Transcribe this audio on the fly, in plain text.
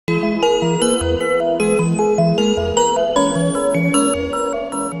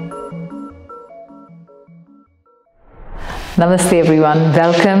Namaste everyone,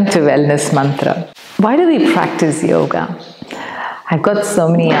 welcome to Wellness Mantra. Why do we practice yoga? I've got so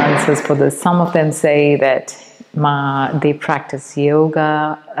many answers for this. Some of them say that they practice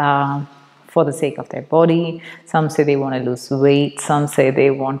yoga for the sake of their body. Some say they want to lose weight. Some say they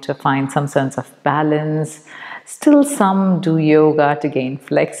want to find some sense of balance. Still some do yoga to gain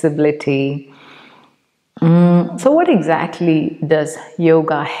flexibility. So what exactly does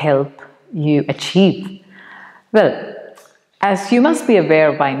yoga help you achieve? Well, as you must be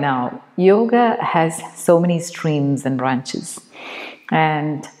aware by now, yoga has so many streams and branches.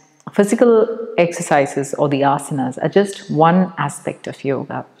 And physical exercises or the asanas are just one aspect of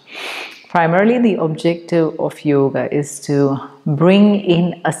yoga. Primarily, the objective of yoga is to bring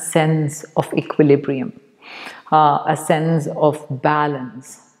in a sense of equilibrium, a sense of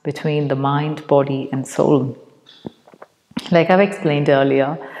balance between the mind, body, and soul. Like I've explained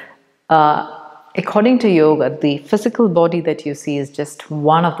earlier, according to yoga, the physical body that you see is just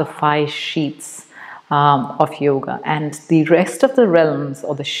one of the 5 sheets of yoga, and the rest of the realms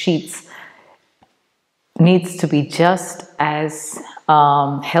or the sheets needs to be just as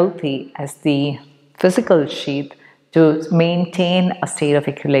healthy as the physical sheet to maintain a state of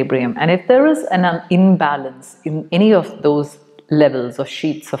equilibrium. And if there is an imbalance in any of those levels or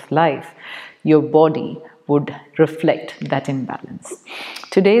sheets of life, your body would reflect that imbalance.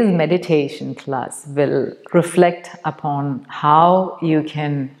 Today's meditation class will reflect upon how you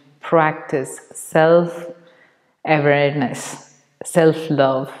can practice self-awareness,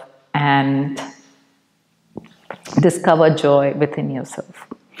 self-love, and discover joy within yourself.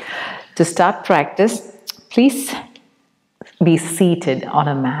 To start practice, please be seated on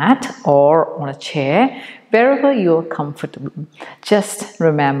a mat or on a chair, wherever you are comfortable. Just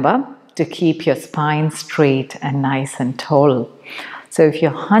remember to keep your spine straight and nice and tall. So if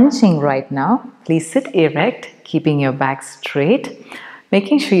you're hunching right now, please sit erect, keeping your back straight,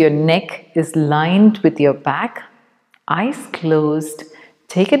 making sure your neck is lined with your back, eyes closed.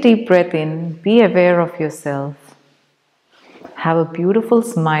 Take a deep breath in, be aware of yourself. Have a beautiful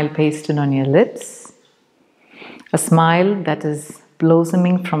smile pasted on your lips, a smile that is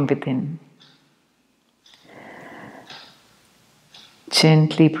blossoming from within.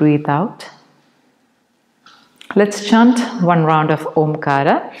 Gently breathe out. Let's chant one round of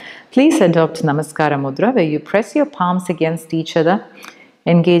Omkara. Please adopt Namaskara Mudra, where you press your palms against each other,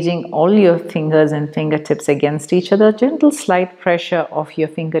 engaging all your fingers and fingertips against each other. Gentle slight pressure of your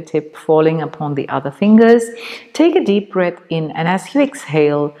fingertip falling upon the other fingers. Take a deep breath in, and as you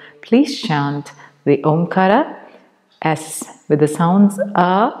exhale, please chant the Omkara as with the sounds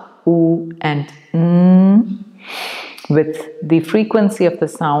A, U, and N, with the frequency of the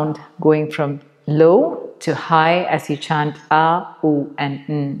sound going from low to high as you chant A, U, and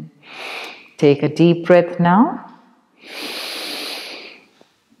N. Take a deep breath now.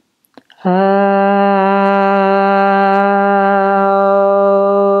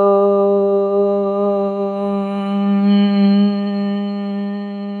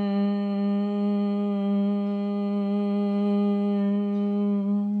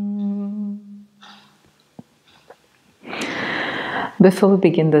 Before we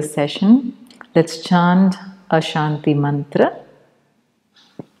begin this session, let's chant a Shanti mantra.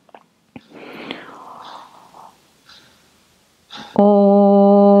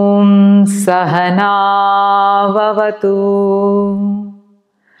 Om Sahana Vavatu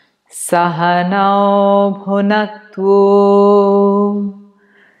Sahanau Bhunaktu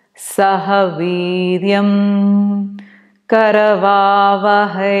Sahaviryam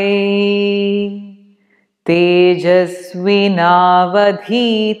Karavavahai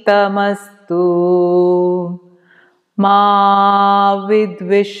Tejasvinavadhitamastu Ma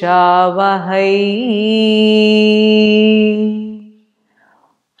Vidvishavahai.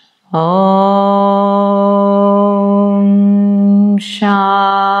 Om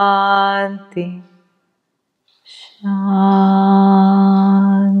Shanti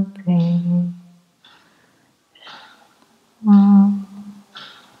Shanti Shanti.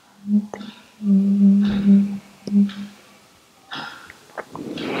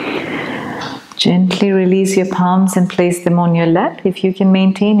 Gently release your palms and place them on your lap. If you can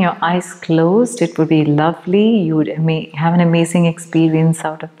maintain your eyes closed, it would be lovely. You would have an amazing experience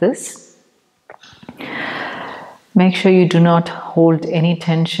out of this. Make sure you do not hold any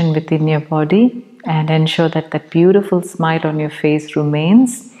tension within your body, and ensure that that beautiful smile on your face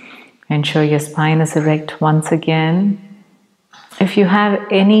remains. Ensure your spine is erect once again. If you have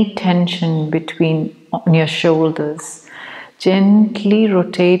any tension on your shoulders, gently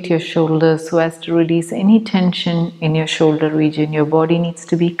rotate your shoulders so as to release any tension in your shoulder region. Your body needs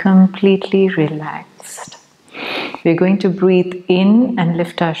to be completely relaxed. We're going to breathe in and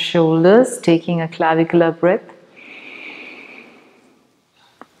lift our shoulders, taking a clavicular breath.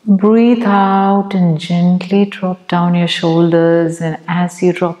 Breathe out and gently drop down your shoulders. And as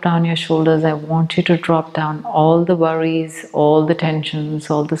you drop down your shoulders, I want you to drop down all the worries, all the tensions,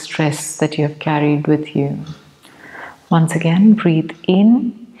 all the stress that you have carried with you. Once again, breathe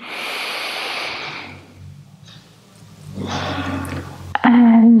in.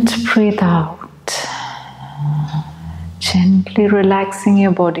 And breathe out. Gently relaxing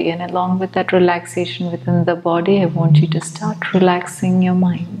your body, and along with that relaxation within the body, I want you to start relaxing your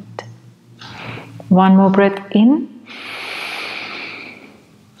mind. One more breath in.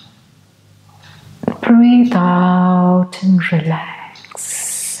 Breathe out and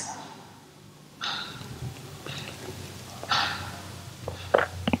relax.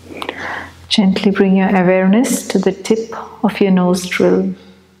 Gently bring your awareness to the tip of your nostril.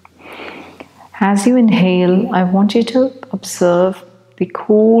 As you inhale, I want you to observe the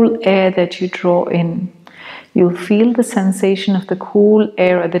cool air that you draw in. You'll feel the sensation of the cool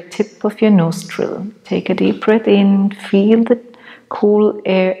air at the tip of your nostril. Take a deep breath in, feel the cool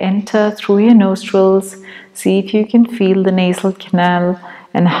air enter through your nostrils. See if you can feel the nasal canal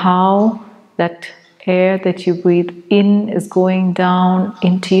and how that air that you breathe in is going down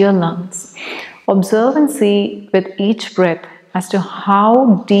into your lungs. Observe and see with each breath as to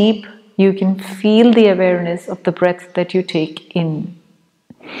how deep you can feel the awareness of the breath that you take in.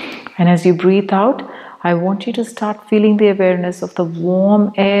 And as you breathe out, I want you to start feeling the awareness of the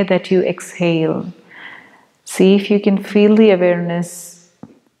warm air that you exhale. See if you can feel the awareness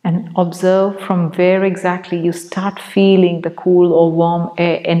and observe from where exactly you start feeling the cool or warm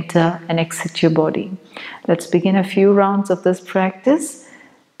air enter and exit your body. Let's begin a few rounds of this practice.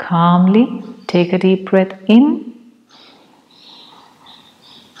 Calmly take a deep breath in.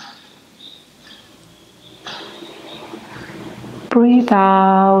 Breathe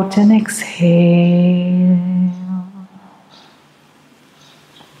out and exhale.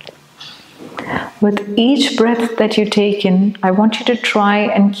 With each breath that you take in, I want you to try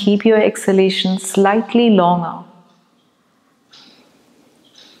and keep your exhalation slightly longer.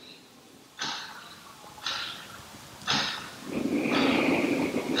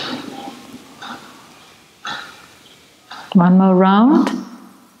 One more round.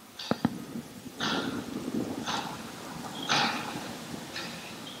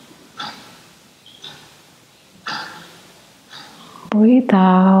 Breathe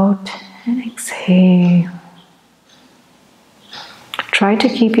out and exhale. Try to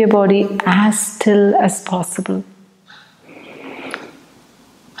keep your body as still as possible.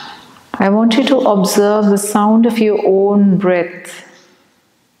 I want you to observe the sound of your own breath.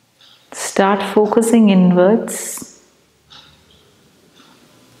 Start focusing inwards.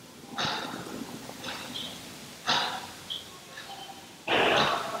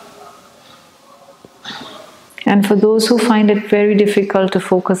 And for those who find it very difficult to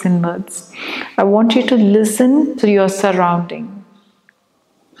focus inwards, I want you to listen to your surrounding.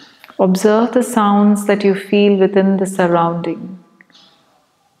 Observe the sounds that you feel within the surrounding.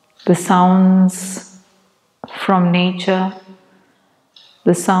 The sounds from nature,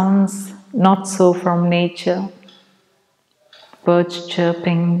 the sounds not so from nature. Birds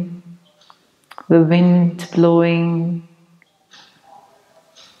chirping, the wind blowing,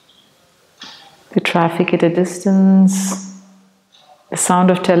 the traffic at a distance, the sound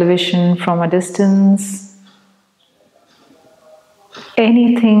of television from a distance,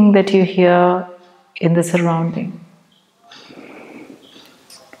 anything that you hear in the surrounding.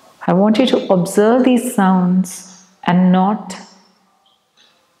 I want you to observe these sounds and not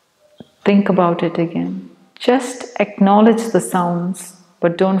think about it again. Just acknowledge the sounds,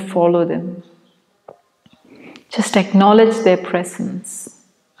 but don't follow them. Just acknowledge their presence.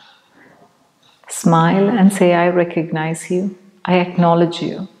 Smile and say, I recognize you. I acknowledge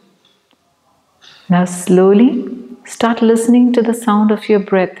you. Now slowly start listening to the sound of your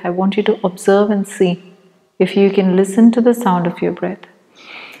breath. I want you to observe and see if you can listen to the sound of your breath.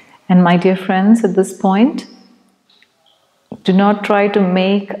 And my dear friends, at this point, do not try to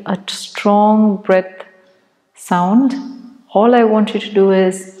make a strong breath sound. All I want you to do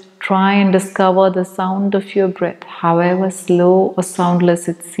is try and discover the sound of your breath, however slow or soundless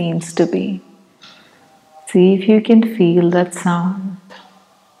it seems to be. See if you can feel that sound.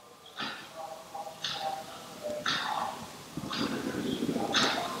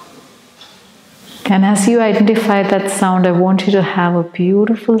 And as you identify that sound, I want you to have a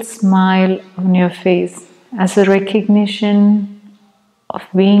beautiful smile on your face as a recognition of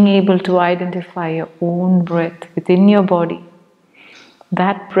being able to identify your own breath within your body.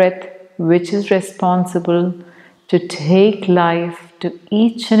 That breath which is responsible to take life to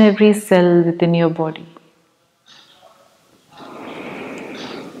each and every cell within your body.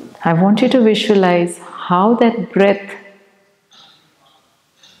 I want you to visualize how that breath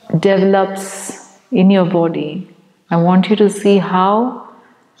develops in your body. I want you to see how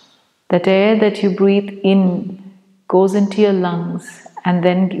that air that you breathe in goes into your lungs and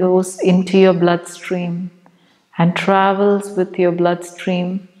then goes into your bloodstream and travels with your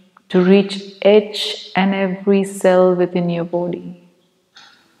bloodstream to reach each and every cell within your body.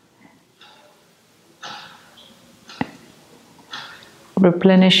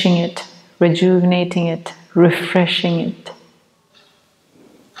 Replenishing it, rejuvenating it, refreshing it.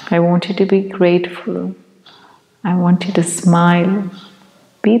 I want you to be grateful. I want you to smile.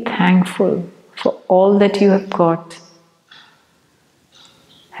 Be thankful for all that you have got.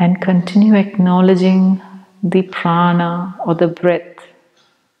 And continue acknowledging the prana or the breath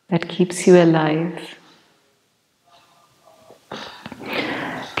that keeps you alive.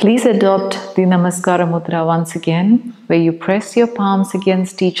 Please adopt the Namaskara Mudra once again, where you press your palms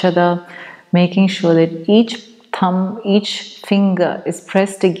against each other, making sure that each thumb, each finger is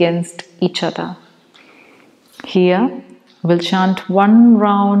pressed against each other. Here, we'll chant one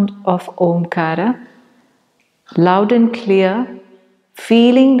round of Omkara, loud and clear,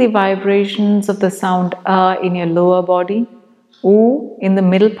 feeling the vibrations of the sound A in your lower body, U in the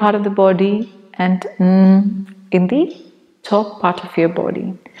middle part of the body, and N in the top part of your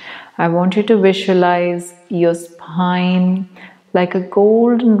body. I want you to visualize your spine like a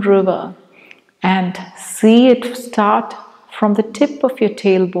golden river and see it start from the tip of your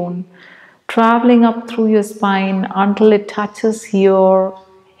tailbone, traveling up through your spine until it touches your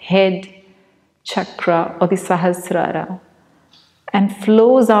head chakra or the Sahasrara and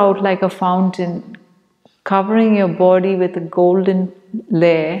flows out like a fountain, covering your body with a golden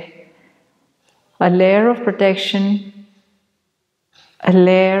layer, a layer of protection, a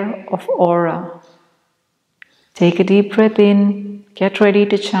layer of aura. Take a deep breath in, get ready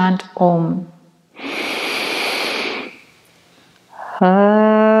to chant Om.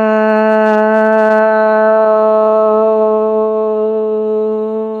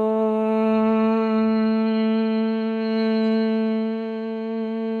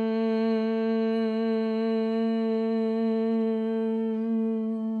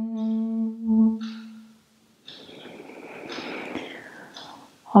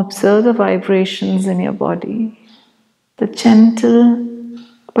 Observe the vibrations in your body, the gentle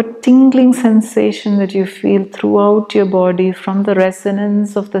but tingling sensation that you feel throughout your body from the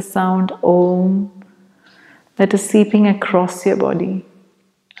resonance of the sound Om that is seeping across your body.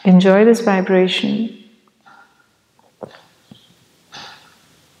 Enjoy this vibration.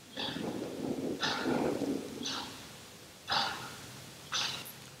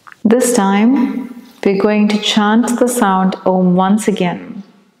 This time, we're going to chant the sound Om once again.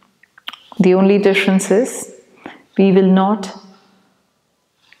 The only difference is we will not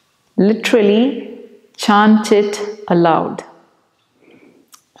literally chant it aloud.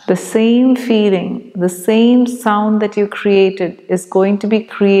 The same feeling, the same sound that you created is going to be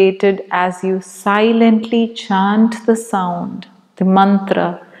created as you silently chant the sound, the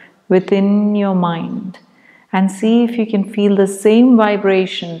mantra within your mind, and see if you can feel the same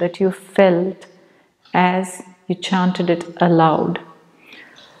vibration that you felt as you chanted it aloud.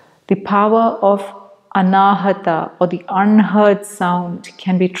 The power of anahata or the unheard sound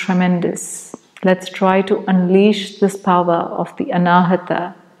can be tremendous. Let's try to unleash this power of the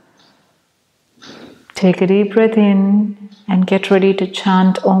anahata. Take a deep breath in and get ready to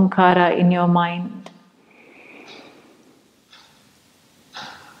chant Omkara in your mind.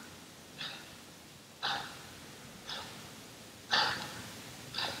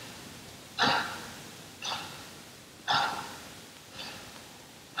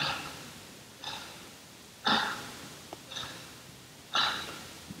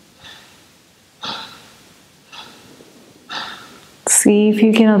 See if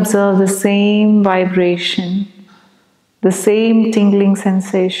you can observe the same vibration, the same tingling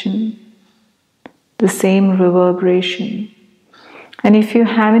sensation, the same reverberation. And if you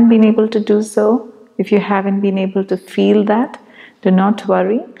haven't been able to do so, if you haven't been able to feel that, do not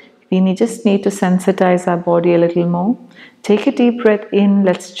worry. We just need to sensitize our body a little more. Take a deep breath in.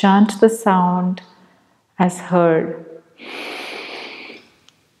 Let's chant the sound as heard.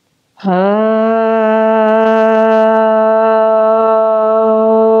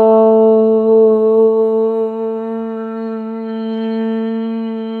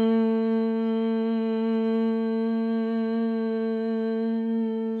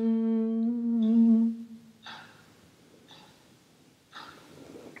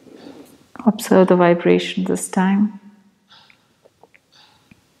 Observe the vibration this time.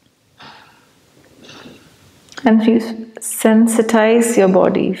 And you sensitize your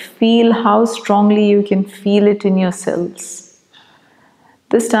body. Feel how strongly you can feel it in your cells.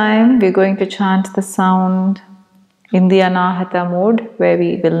 This time we're going to chant the sound in the anahata mode, where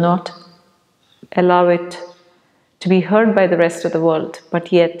we will not allow it to be heard by the rest of the world,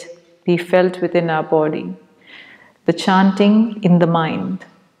 but yet be felt within our body. The chanting in the mind.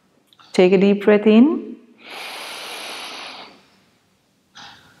 Take a deep breath in.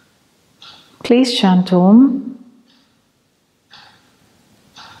 Please chant Om.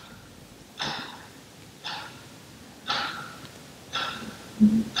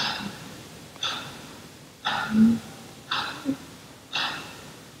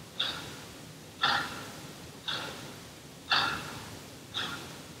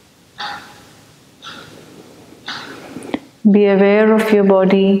 Be aware of your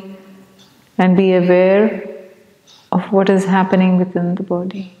body and be aware of what is happening within the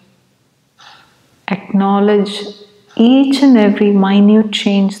body. Acknowledge each and every minute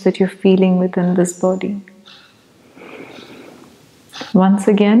change that you're feeling within this body. Once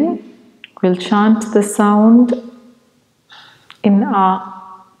again, we'll chant the sound in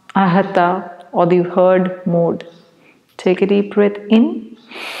ahata or the heard mode. Take a deep breath in.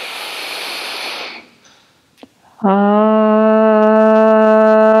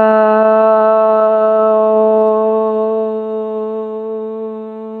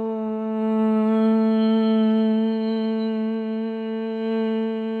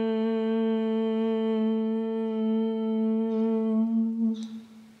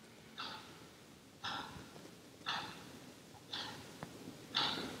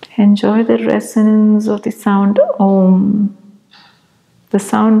 Enjoy the resonance of the sound Om. The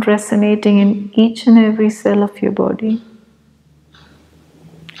sound resonating in each and every cell of your body.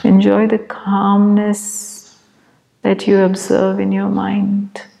 Enjoy the calmness that you observe in your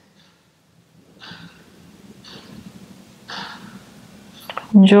mind.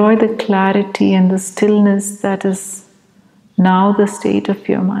 Enjoy the clarity and the stillness that is now the state of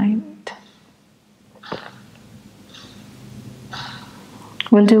your mind.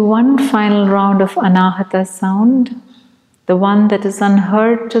 We'll do one final round of anahata sound, the one that is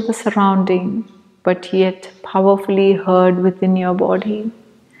unheard to the surrounding, but yet powerfully heard within your body.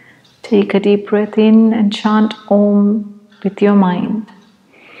 Take a deep breath in and chant Om with your mind.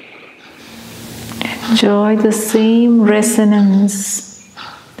 Enjoy the same resonance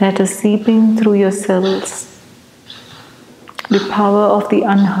that is seeping through your cells. The power of the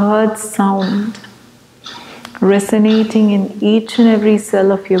unheard sound resonating in each and every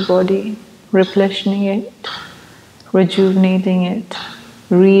cell of your body, replenishing it, rejuvenating it,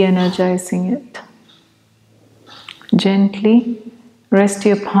 re-energizing it. Gently rest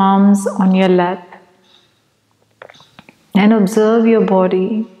your palms on your lap and observe your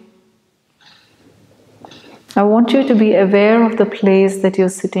body. I want you to be aware of the place that you're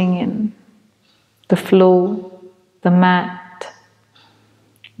sitting in, the floor, the mat,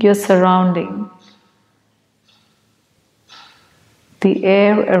 your surrounding, the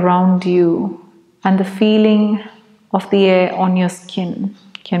air around you, and the feeling of the air on your skin.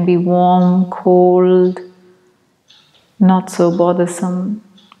 Can be warm, cold, not so bothersome,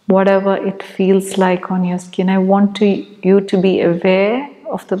 whatever it feels like on your skin. I want you to be aware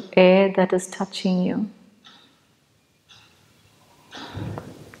of the air that is touching you,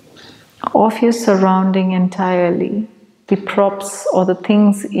 of your surrounding entirely, the props or the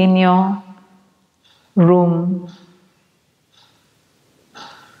things in your room.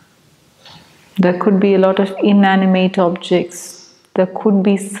 There could be a lot of inanimate objects. There could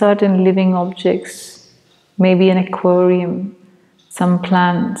be certain living objects, maybe an aquarium, some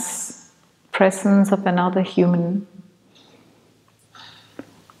plants, presence of another human,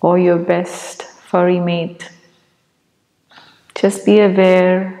 or your best furry mate. Just be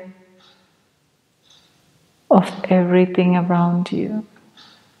aware of everything around you.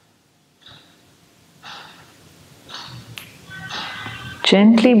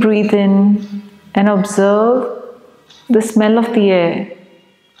 Gently breathe in and observe the smell of the air.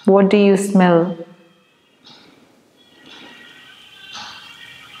 What do you smell?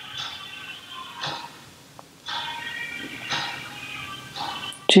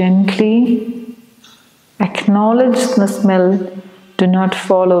 Gently acknowledge the smell. Do not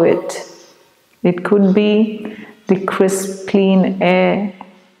follow it. It could be the crisp, clean air.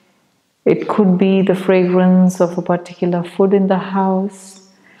 It could be the fragrance of a particular food in the house.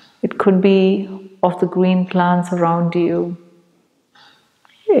 It could be of the green plants around you.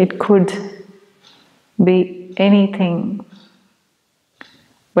 It could be anything.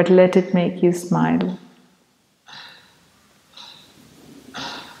 but let it make you smile.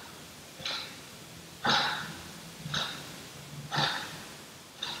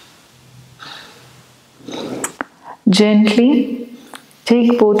 Gently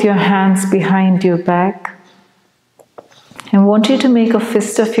take both your hands behind your back. I want you to make a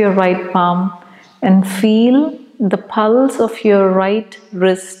fist of your right palm and feel the pulse of your right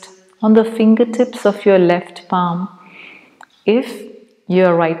wrist on the fingertips of your left palm if you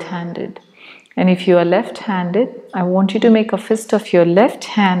are right-handed. And if you are left-handed, I want you to make a fist of your left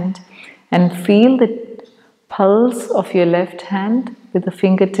hand and feel the pulse of your left hand with the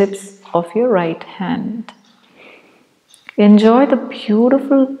fingertips of your right hand. Enjoy the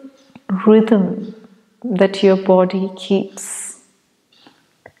beautiful rhythm that your body keeps.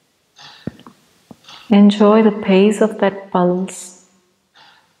 Enjoy the pace of that pulse.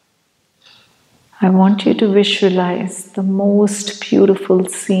 I want you to visualize the most beautiful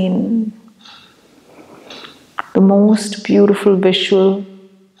scene, the most beautiful visual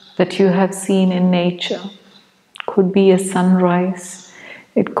that you have seen in nature. Could be a sunrise,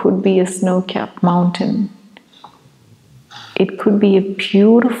 it could be a snow-capped mountain, it could be a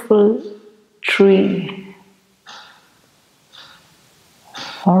beautiful tree,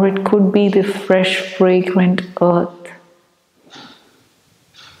 or it could be the fresh, fragrant earth.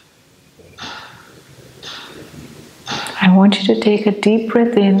 I want you to take a deep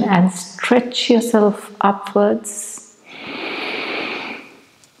breath in and stretch yourself upwards,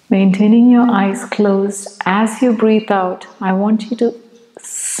 maintaining your eyes closed. As you breathe out, I want you to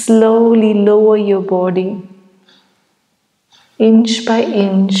slowly lower your body, inch by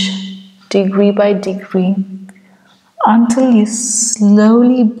inch, degree by degree, until you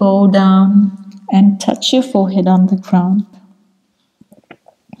slowly bow down and touch your forehead on the ground.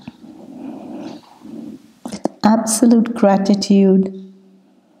 With absolute gratitude,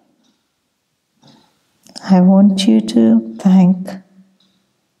 I want you to thank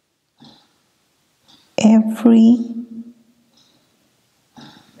every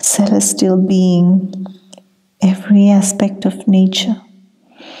celestial being, every aspect of nature,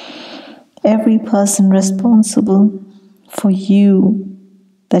 every person responsible for you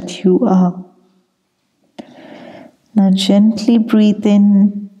that you are. Now gently breathe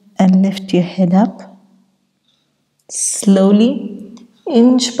in and lift your head up. Slowly,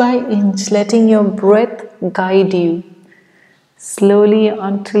 inch by inch, letting your breath guide you. Slowly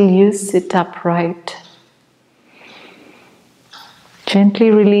until you sit upright.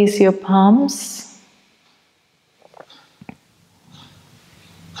 Gently release your palms.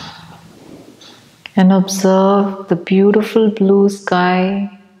 And observe the beautiful blue sky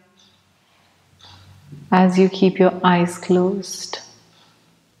as you keep your eyes closed.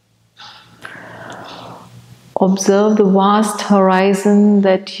 Observe the vast horizon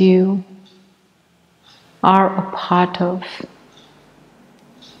that you are a part of.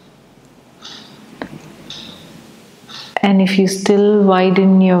 And if you still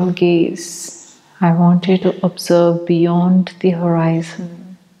widen your gaze, I want you to observe beyond the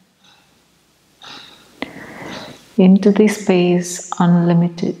horizon, into the space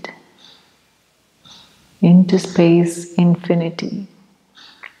unlimited, into space infinity.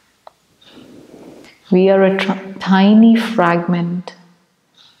 We are a tiny fragment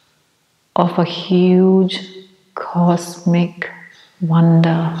of a huge cosmic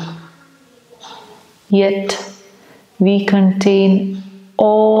wonder. Yet, we contain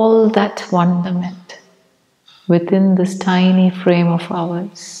all that wonderment within this tiny frame of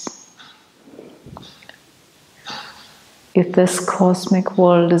ours. If this cosmic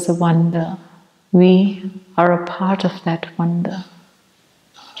world is a wonder, we are a part of that wonder.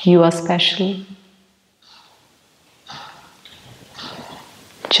 You are special.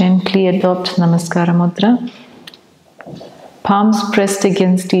 Gently adopt Namaskara Mudra. Palms pressed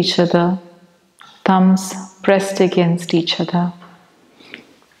against each other, thumbs pressed against each other.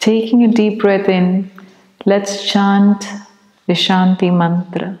 Taking a deep breath in, let's chant the Shanti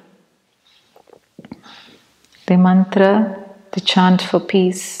mantra. The mantra, the chant for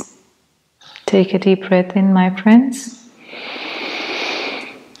peace. Take a deep breath in, my friends.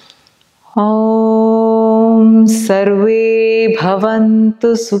 Om Sarve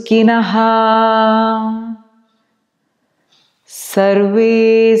Bhavantu Sukhinaha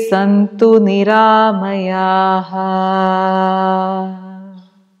Sarve Santu Niramayaha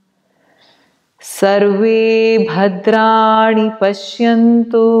Sarve Bhadrani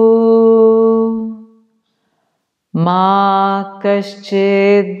Pashyantu Ma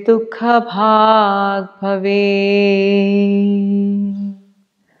Kaschid Dukha Bhag Bhave.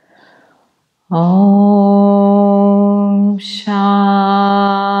 Om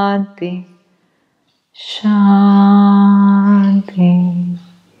Shanti Shanti. Shanti.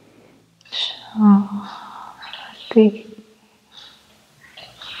 Shanti.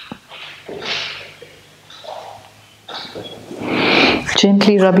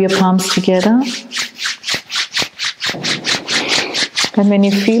 Gently rub your palms together. And when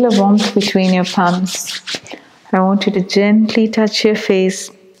you feel a warmth between your palms, I want you to gently touch your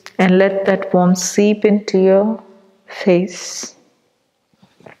face and let that warmth seep into your face.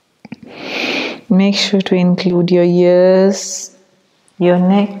 Make sure to include your ears, your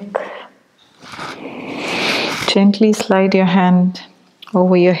neck. Gently slide your hand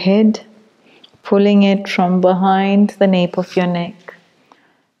over your head, pulling it from behind the nape of your neck,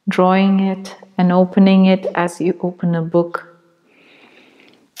 drawing it and opening it as you open a book.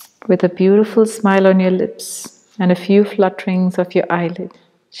 With a beautiful smile on your lips and a few flutterings of your eyelid,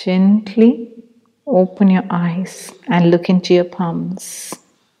 gently open your eyes and look into your palms.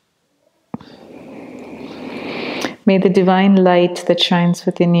 May the divine light that shines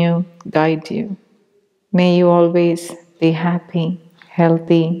within you guide you. May you always be happy,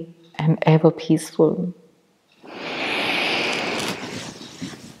 healthy, and ever peaceful.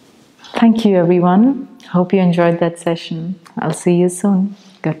 Thank you, everyone. Hope you enjoyed that session. I'll see you soon.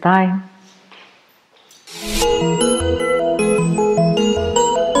 Goodbye.